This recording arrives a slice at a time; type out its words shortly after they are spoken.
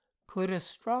put a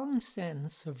strong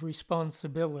sense of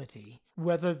responsibility,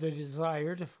 whether the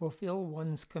desire to fulfill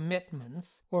one's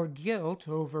commitments or guilt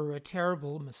over a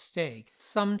terrible mistake,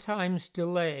 sometimes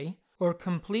delay or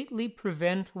completely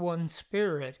prevent one's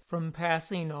spirit from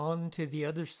passing on to the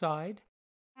other side?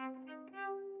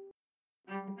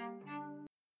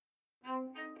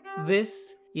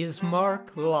 This is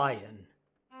Mark Lyon.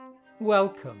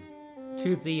 Welcome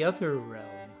to the other realm.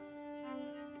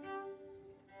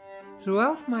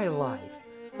 Throughout my life,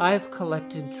 I have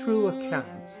collected true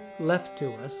accounts left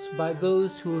to us by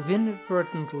those who have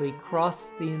inadvertently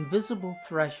crossed the invisible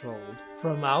threshold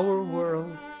from our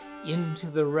world into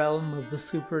the realm of the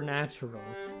supernatural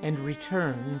and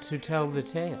returned to tell the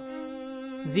tale.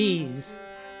 These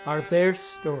are their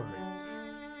stories.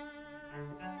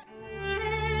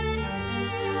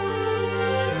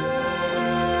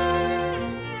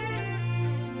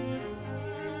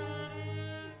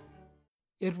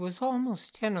 It was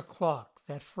almost 10 o'clock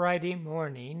that Friday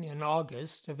morning in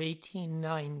August of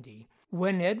 1890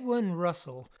 when Edwin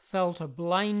Russell felt a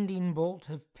blinding bolt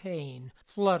of pain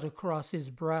flood across his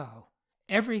brow.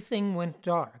 Everything went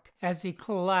dark as he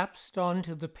collapsed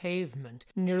onto the pavement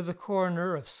near the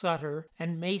corner of Sutter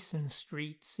and Mason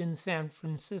Streets in San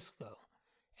Francisco.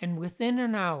 And within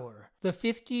an hour, the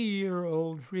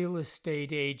 50-year-old real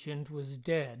estate agent was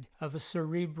dead of a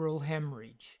cerebral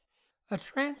hemorrhage. A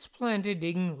transplanted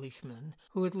Englishman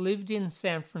who had lived in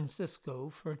San Francisco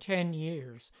for 10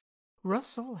 years,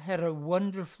 Russell had a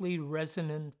wonderfully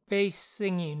resonant bass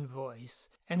singing voice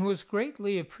and was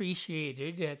greatly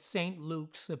appreciated at St.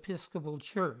 Luke's Episcopal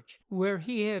Church, where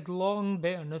he had long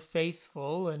been a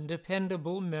faithful and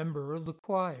dependable member of the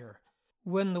choir.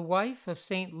 When the wife of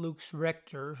St. Luke's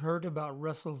rector heard about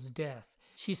Russell's death,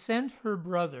 she sent her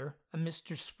brother, a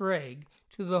Mr. Sprague,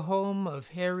 to the home of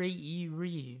Harry E.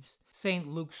 Reeves, St.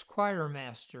 Luke's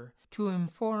choirmaster, to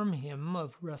inform him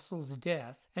of Russell's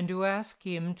death and to ask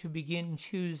him to begin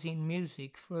choosing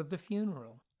music for the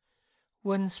funeral.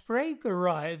 When Sprague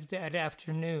arrived that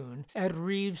afternoon at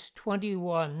Reeves'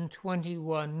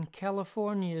 2121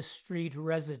 California Street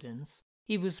residence,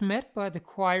 he was met by the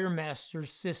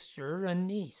choirmaster's sister and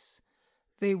niece.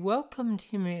 They welcomed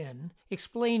him in,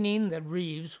 explaining that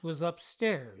Reeves was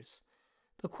upstairs.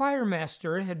 The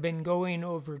choirmaster had been going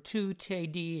over 2 Te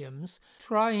Deums,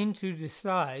 trying to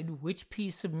decide which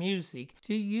piece of music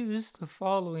to use the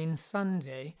following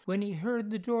Sunday when he heard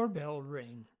the doorbell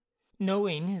ring.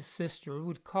 Knowing his sister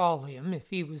would call him if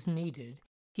he was needed,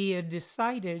 he had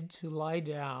decided to lie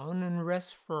down and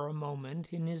rest for a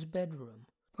moment in his bedroom.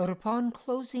 But upon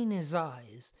closing his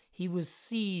eyes, he was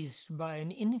seized by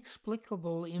an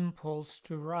inexplicable impulse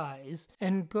to rise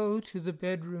and go to the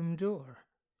bedroom door.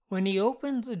 When he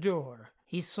opened the door,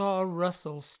 he saw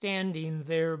Russell standing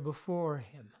there before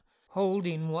him,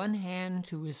 holding one hand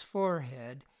to his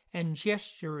forehead and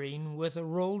gesturing with a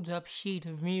rolled-up sheet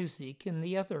of music in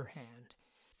the other hand.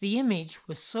 The image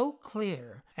was so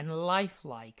clear and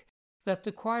lifelike that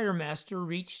the choirmaster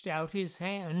reached out his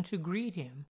hand to greet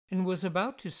him and was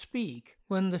about to speak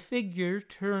when the figure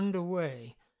turned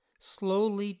away,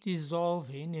 slowly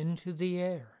dissolving into the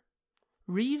air.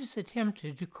 Reeves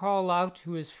attempted to call out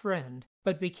to his friend,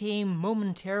 but became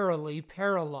momentarily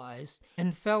paralyzed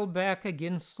and fell back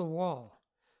against the wall.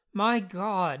 "My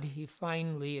God!" he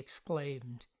finally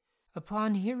exclaimed.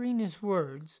 Upon hearing his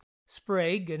words,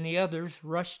 Sprague and the others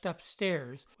rushed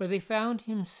upstairs, where they found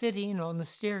him sitting on the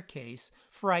staircase,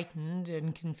 frightened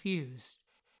and confused.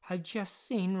 "I've just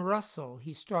seen Russell,"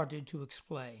 he started to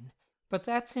explain. "But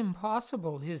that's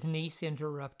impossible," his niece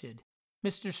interrupted.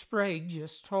 "Mr. Sprague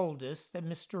just told us that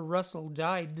Mr. Russell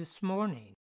died this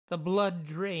morning." The blood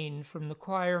drained from the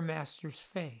choirmaster's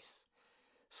face.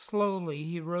 Slowly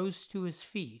he rose to his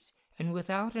feet, and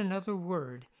without another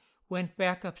word, went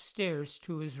back upstairs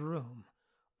to his room.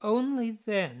 Only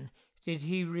then did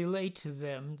he relate to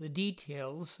them the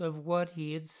details of what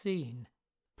he had seen.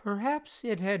 Perhaps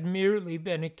it had merely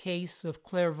been a case of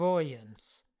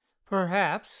clairvoyance.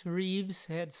 Perhaps Reeves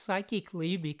had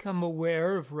psychically become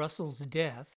aware of Russell's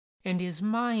death, and his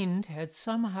mind had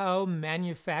somehow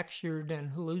manufactured an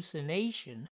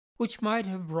hallucination which might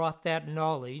have brought that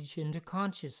knowledge into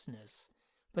consciousness.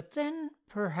 But then,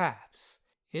 perhaps,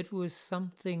 it was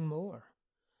something more.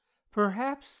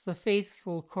 Perhaps the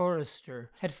faithful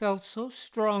chorister had felt so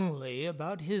strongly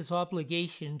about his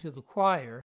obligation to the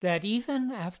choir that even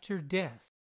after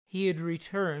death he had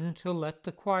returned to let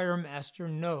the choirmaster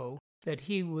know that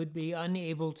he would be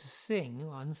unable to sing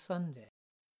on Sunday.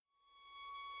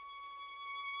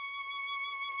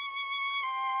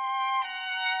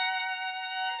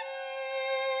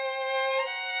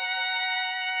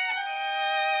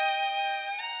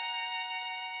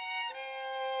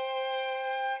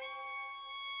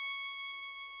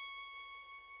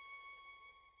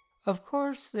 Of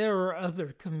course, there are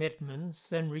other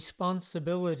commitments and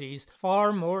responsibilities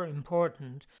far more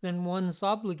important than one's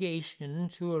obligation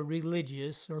to a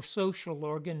religious or social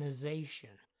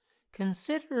organization.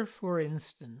 Consider, for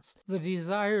instance, the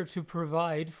desire to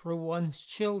provide for one's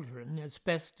children as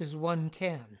best as one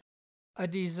can. A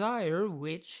desire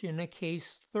which, in a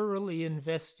case thoroughly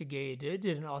investigated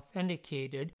and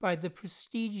authenticated by the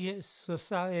prestigious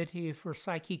Society for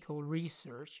Psychical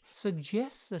Research,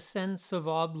 suggests a sense of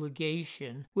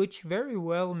obligation which very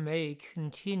well may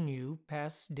continue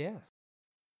past death.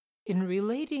 In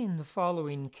relating the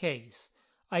following case,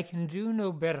 I can do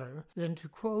no better than to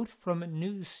quote from a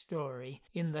news story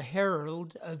in the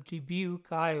Herald of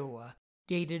Dubuque, Iowa,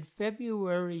 dated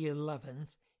February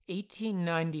 11th,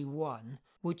 1891,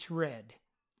 which read,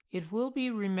 "It will be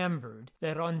remembered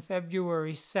that on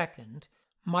February 2nd,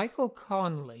 Michael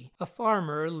Conley, a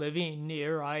farmer living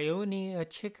near Ionia,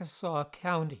 Chickasaw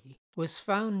County, was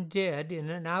found dead in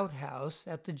an outhouse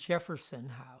at the Jefferson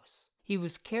House. He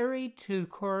was carried to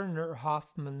Coroner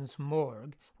Hoffman's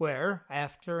morgue, where,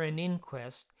 after an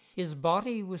inquest, his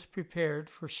body was prepared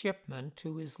for shipment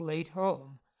to his late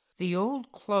home. The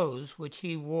old clothes which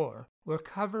he wore were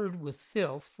covered with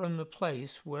filth from the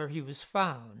place where he was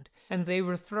found, and they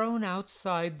were thrown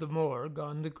outside the morgue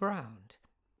on the ground.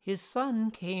 His son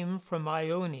came from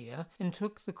Ionia and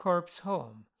took the corpse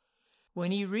home.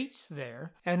 When he reached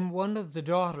there, and one of the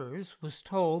daughters was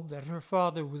told that her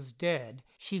father was dead,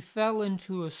 she fell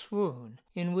into a swoon,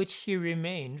 in which she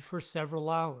remained for several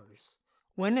hours.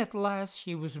 When at last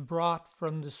she was brought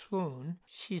from the swoon,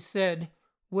 she said,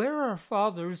 'Where are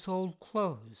father's old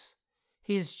clothes?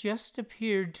 He has just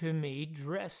appeared to me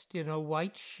dressed in a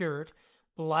white shirt,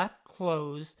 black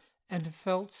clothes, and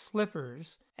felt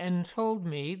slippers, and told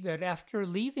me that after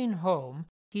leaving home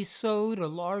he sewed a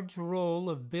large roll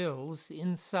of bills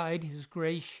inside his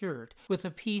gray shirt with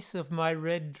a piece of my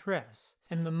red dress,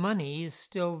 and the money is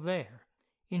still there.'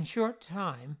 In short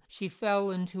time she fell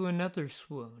into another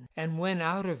swoon, and when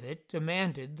out of it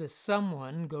demanded that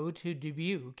someone go to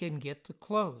Dubuque and get the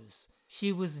clothes.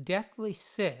 She was deathly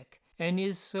sick, and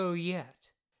is so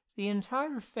yet. The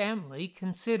entire family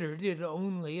considered it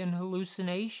only an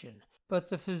hallucination, but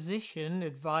the physician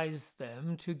advised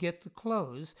them to get the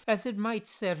clothes, as it might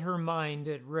set her mind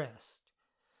at rest.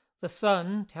 The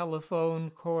son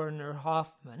telephoned Coroner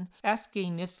Hoffman,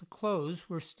 asking if the clothes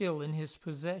were still in his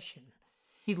possession.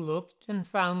 He looked and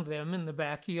found them in the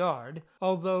backyard,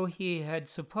 although he had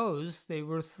supposed they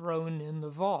were thrown in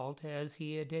the vault as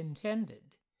he had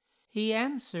intended. He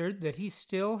answered that he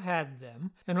still had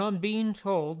them, and on being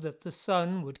told that the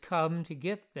son would come to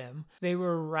get them, they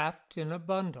were wrapped in a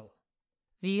bundle.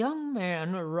 The young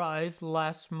man arrived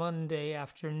last Monday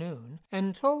afternoon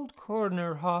and told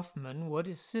Coroner Hoffman what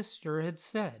his sister had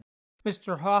said.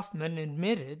 Mr. Hoffman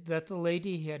admitted that the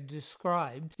lady had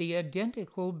described the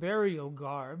identical burial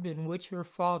garb in which her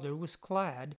father was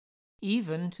clad,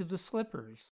 even to the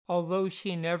slippers, although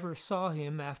she never saw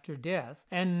him after death,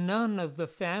 and none of the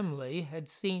family had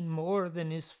seen more than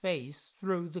his face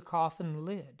through the coffin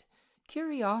lid.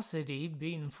 Curiosity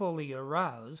being fully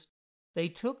aroused, they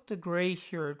took the gray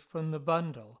shirt from the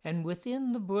bundle, and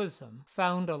within the bosom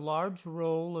found a large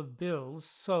roll of bills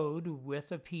sewed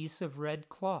with a piece of red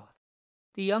cloth.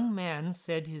 The young man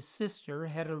said his sister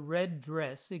had a red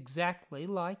dress exactly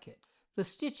like it. The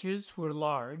stitches were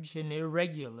large and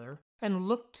irregular, and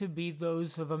looked to be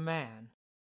those of a man.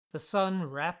 The son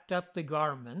wrapped up the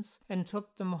garments and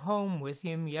took them home with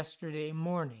him yesterday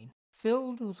morning,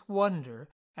 filled with wonder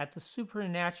at the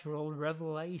supernatural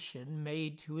revelation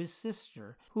made to his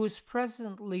sister, who is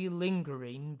presently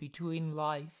lingering between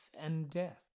life and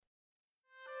death.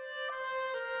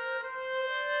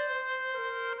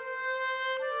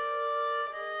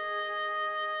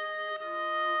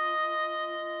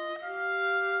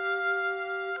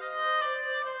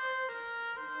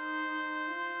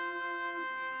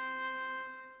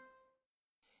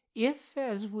 If,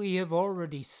 as we have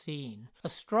already seen, a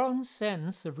strong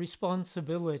sense of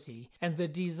responsibility and the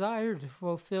desire to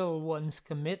fulfill one's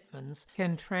commitments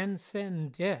can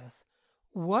transcend death,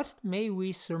 what may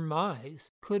we surmise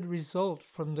could result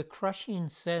from the crushing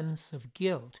sense of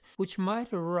guilt which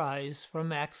might arise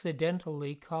from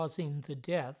accidentally causing the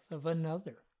death of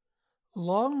another?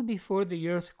 Long before the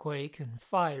earthquake and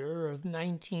fire of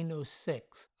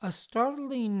 1906, a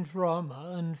startling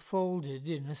drama unfolded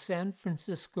in a San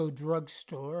Francisco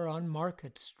drugstore on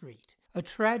Market Street, a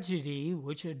tragedy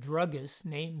which a druggist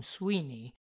named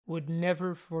Sweeney would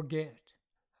never forget.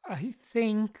 "I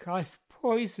think I've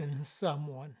poisoned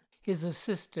someone," his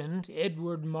assistant,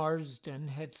 Edward Marsden,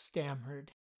 had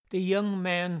stammered. The young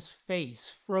man's face,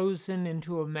 frozen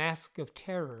into a mask of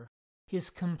terror, his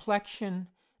complexion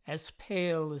as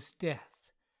pale as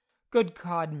death. "Good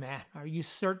God, man, are you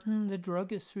certain?" the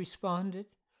druggist responded.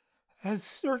 "As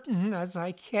certain as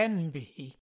I can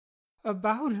be.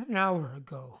 About an hour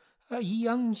ago, a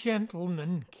young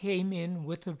gentleman came in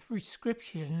with a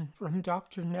prescription from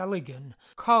Dr. Nelligan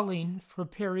calling for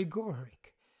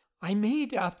paregoric. I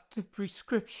made up the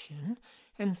prescription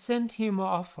and sent him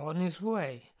off on his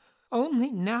way.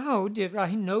 Only now did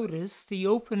I notice the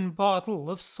open bottle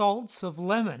of salts of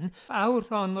lemon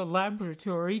out on the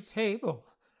laboratory table.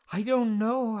 I don't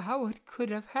know how it could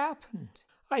have happened.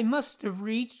 I must have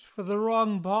reached for the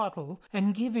wrong bottle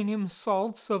and given him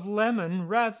salts of lemon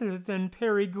rather than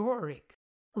paregoric."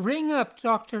 "Ring up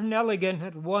Dr. Nelligan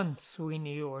at once,"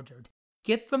 Sweeney ordered.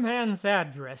 "Get the man's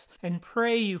address and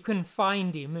pray you can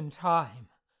find him in time."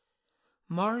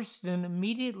 Marsden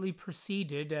immediately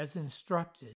proceeded as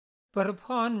instructed, but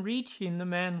upon reaching the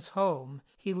man's home,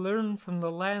 he learned from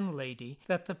the landlady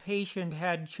that the patient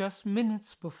had just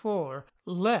minutes before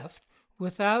left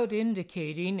without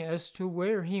indicating as to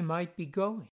where he might be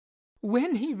going.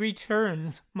 "When he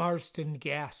returns," Marsden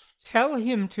gasped, "tell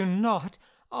him to not,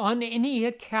 on any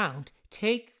account,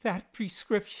 take that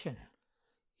prescription."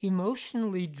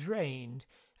 Emotionally drained,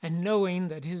 and knowing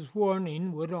that his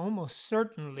warning would almost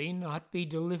certainly not be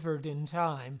delivered in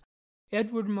time,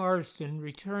 Edward Marsden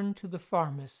returned to the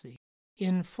pharmacy,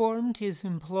 informed his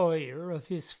employer of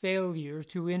his failure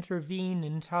to intervene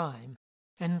in time,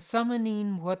 and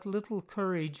summoning what little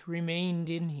courage remained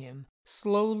in him,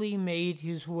 slowly made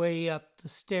his way up the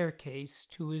staircase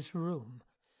to his room.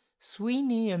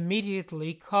 Sweeney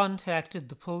immediately contacted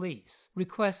the police,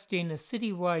 requesting a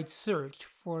citywide search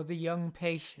for the young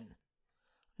patient.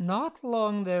 Not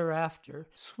long thereafter,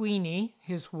 Sweeney,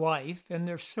 his wife, and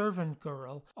their servant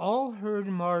girl all heard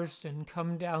Marsden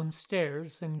come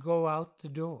downstairs and go out the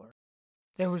door.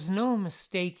 There was no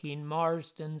mistaking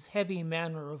Marsden's heavy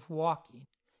manner of walking,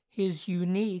 his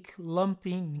unique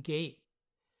lumping gait.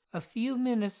 A few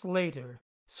minutes later,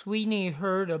 Sweeney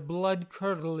heard a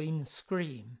blood-curdling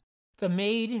scream. The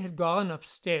maid had gone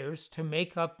upstairs to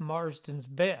make up Marsden's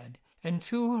bed, and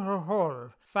to her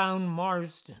horror found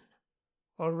Marsden,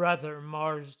 or rather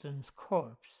Marsden's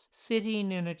corpse,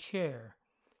 sitting in a chair,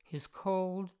 his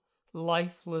cold,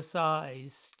 lifeless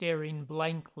eyes staring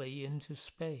blankly into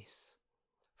space.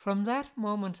 From that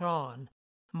moment on,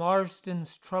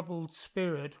 Marsden's troubled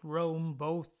spirit roamed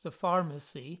both the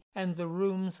pharmacy and the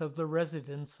rooms of the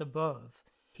residents above.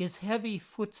 His heavy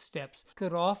footsteps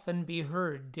could often be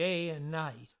heard day and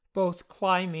night, both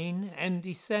climbing and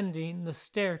descending the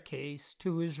staircase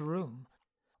to his room.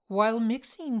 While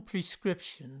mixing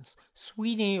prescriptions,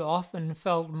 Sweeney often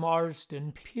felt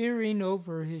Marsden peering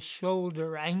over his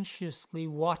shoulder, anxiously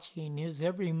watching his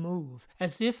every move,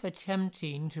 as if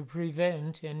attempting to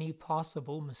prevent any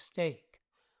possible mistake.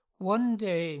 One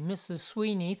day, Mrs.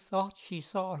 Sweeney thought she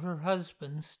saw her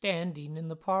husband standing in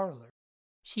the parlor.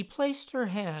 She placed her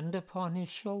hand upon his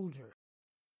shoulder.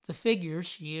 The figure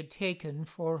she had taken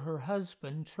for her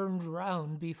husband turned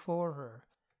round before her.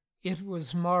 It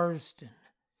was Marsden,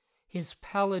 his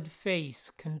pallid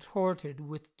face contorted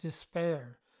with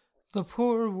despair. The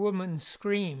poor woman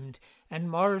screamed, and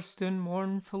Marsden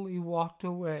mournfully walked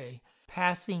away,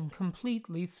 passing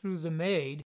completely through the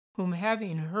maid, whom,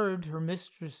 having heard her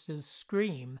mistress's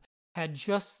scream, had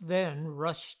just then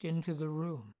rushed into the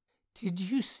room. "Did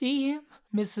you see him?"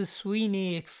 Mrs.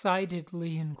 Sweeney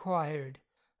excitedly inquired.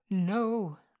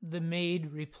 "No," the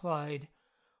maid replied.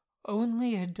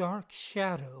 "Only a dark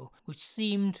shadow which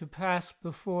seemed to pass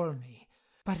before me.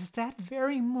 But at that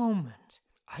very moment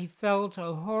I felt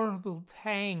a horrible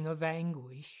pang of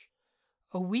anguish."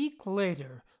 A week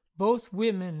later, both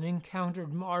women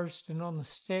encountered Marsden on the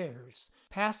stairs,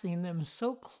 passing them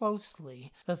so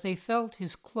closely that they felt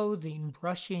his clothing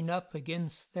brushing up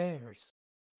against theirs.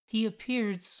 He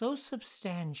appeared so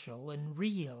substantial and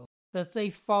real that they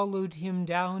followed him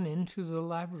down into the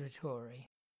laboratory.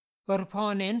 But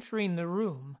upon entering the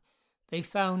room, they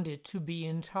found it to be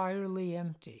entirely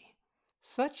empty.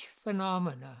 Such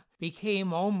phenomena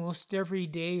became almost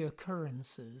everyday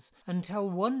occurrences until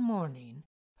one morning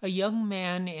a young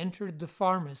man entered the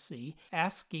pharmacy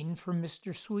asking for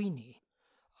Mr. Sweeney.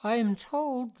 "I am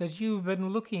told that you've been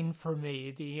looking for me,"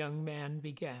 the young man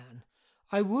began.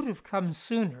 "I would have come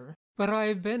sooner, but I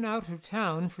have been out of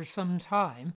town for some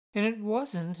time, and it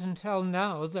wasn't until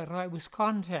now that I was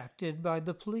contacted by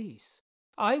the police.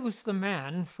 I was the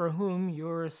man for whom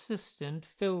your assistant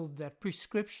filled that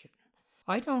prescription.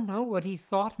 I don't know what he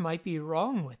thought might be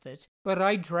wrong with it, but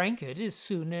I drank it as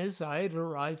soon as I had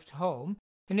arrived home,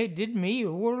 and it did me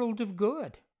a world of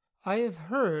good. I have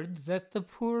heard that the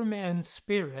poor man's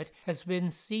spirit has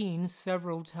been seen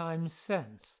several times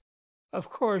since. Of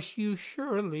course, you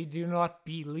surely do not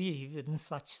believe in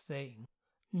such things.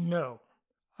 No,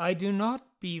 I do not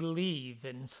believe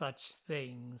in such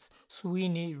things,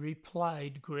 Sweeney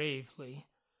replied gravely.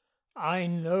 I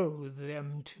know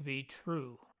them to be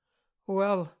true.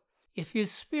 Well, if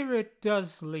his spirit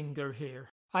does linger here,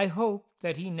 I hope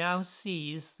that he now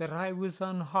sees that I was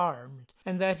unharmed,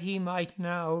 and that he might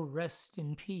now rest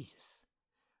in peace.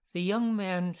 The young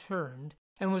man turned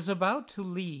and was about to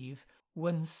leave,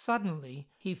 when suddenly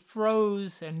he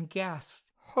froze and gasped,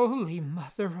 Holy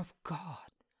Mother of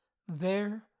God!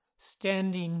 There,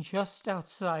 standing just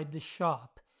outside the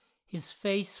shop, his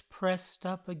face pressed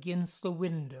up against the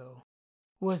window,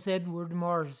 was Edward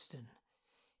Marsden,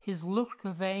 his look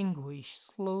of anguish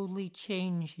slowly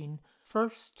changing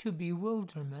first to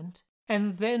bewilderment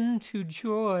and then to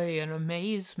joy and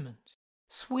amazement.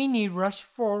 Sweeney rushed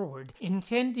forward,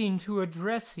 intending to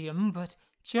address him, but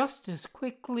just as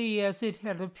quickly as it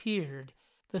had appeared,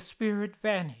 the spirit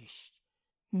vanished,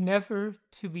 never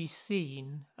to be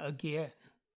seen again.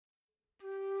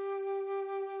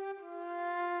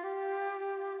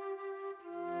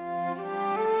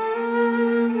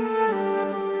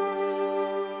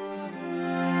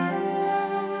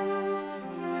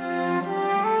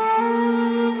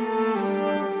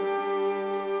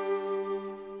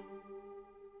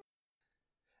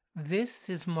 This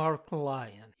is Mark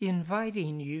Lyon,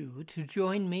 inviting you to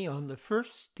join me on the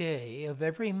first day of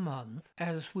every month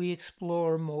as we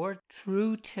explore more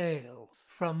true tales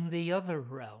from the other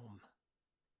realm.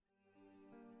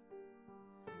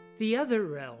 The Other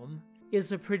Realm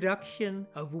is a production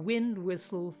of Wind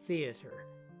Whistle Theater.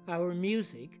 Our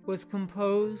music was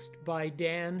composed by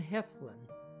Dan Heflin.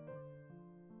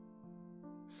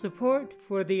 Support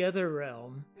for The Other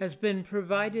Realm has been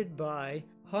provided by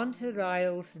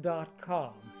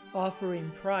HauntedIsles.com,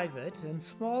 offering private and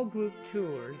small group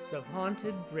tours of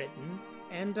haunted Britain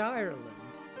and Ireland,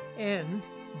 and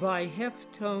by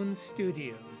Heftone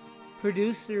Studios,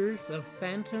 producers of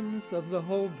Phantoms of the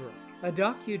Holbrook, a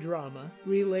docudrama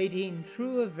relating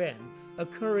true events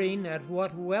occurring at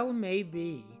what well may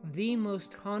be the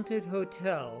most haunted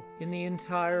hotel in the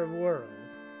entire world,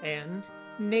 and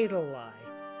Nadelei,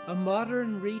 a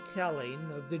modern retelling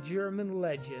of the German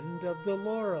legend of the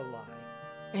Lorelei,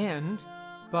 and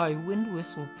by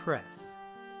Windwhistle Press,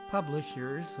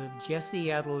 publishers of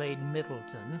Jessie Adelaide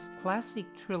Middleton's classic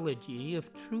trilogy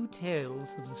of true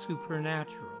tales of the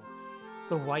supernatural,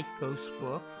 The White Ghost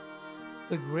Book,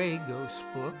 The Grey Ghost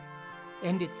Book,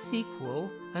 and its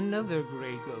sequel, Another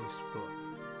Grey Ghost Book,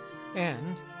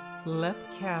 and Leap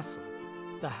Castle,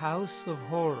 The House of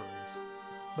Horrors,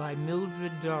 by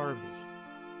Mildred Darby,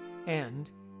 and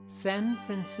San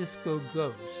Francisco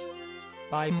Ghosts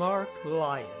by Mark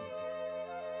Lyon.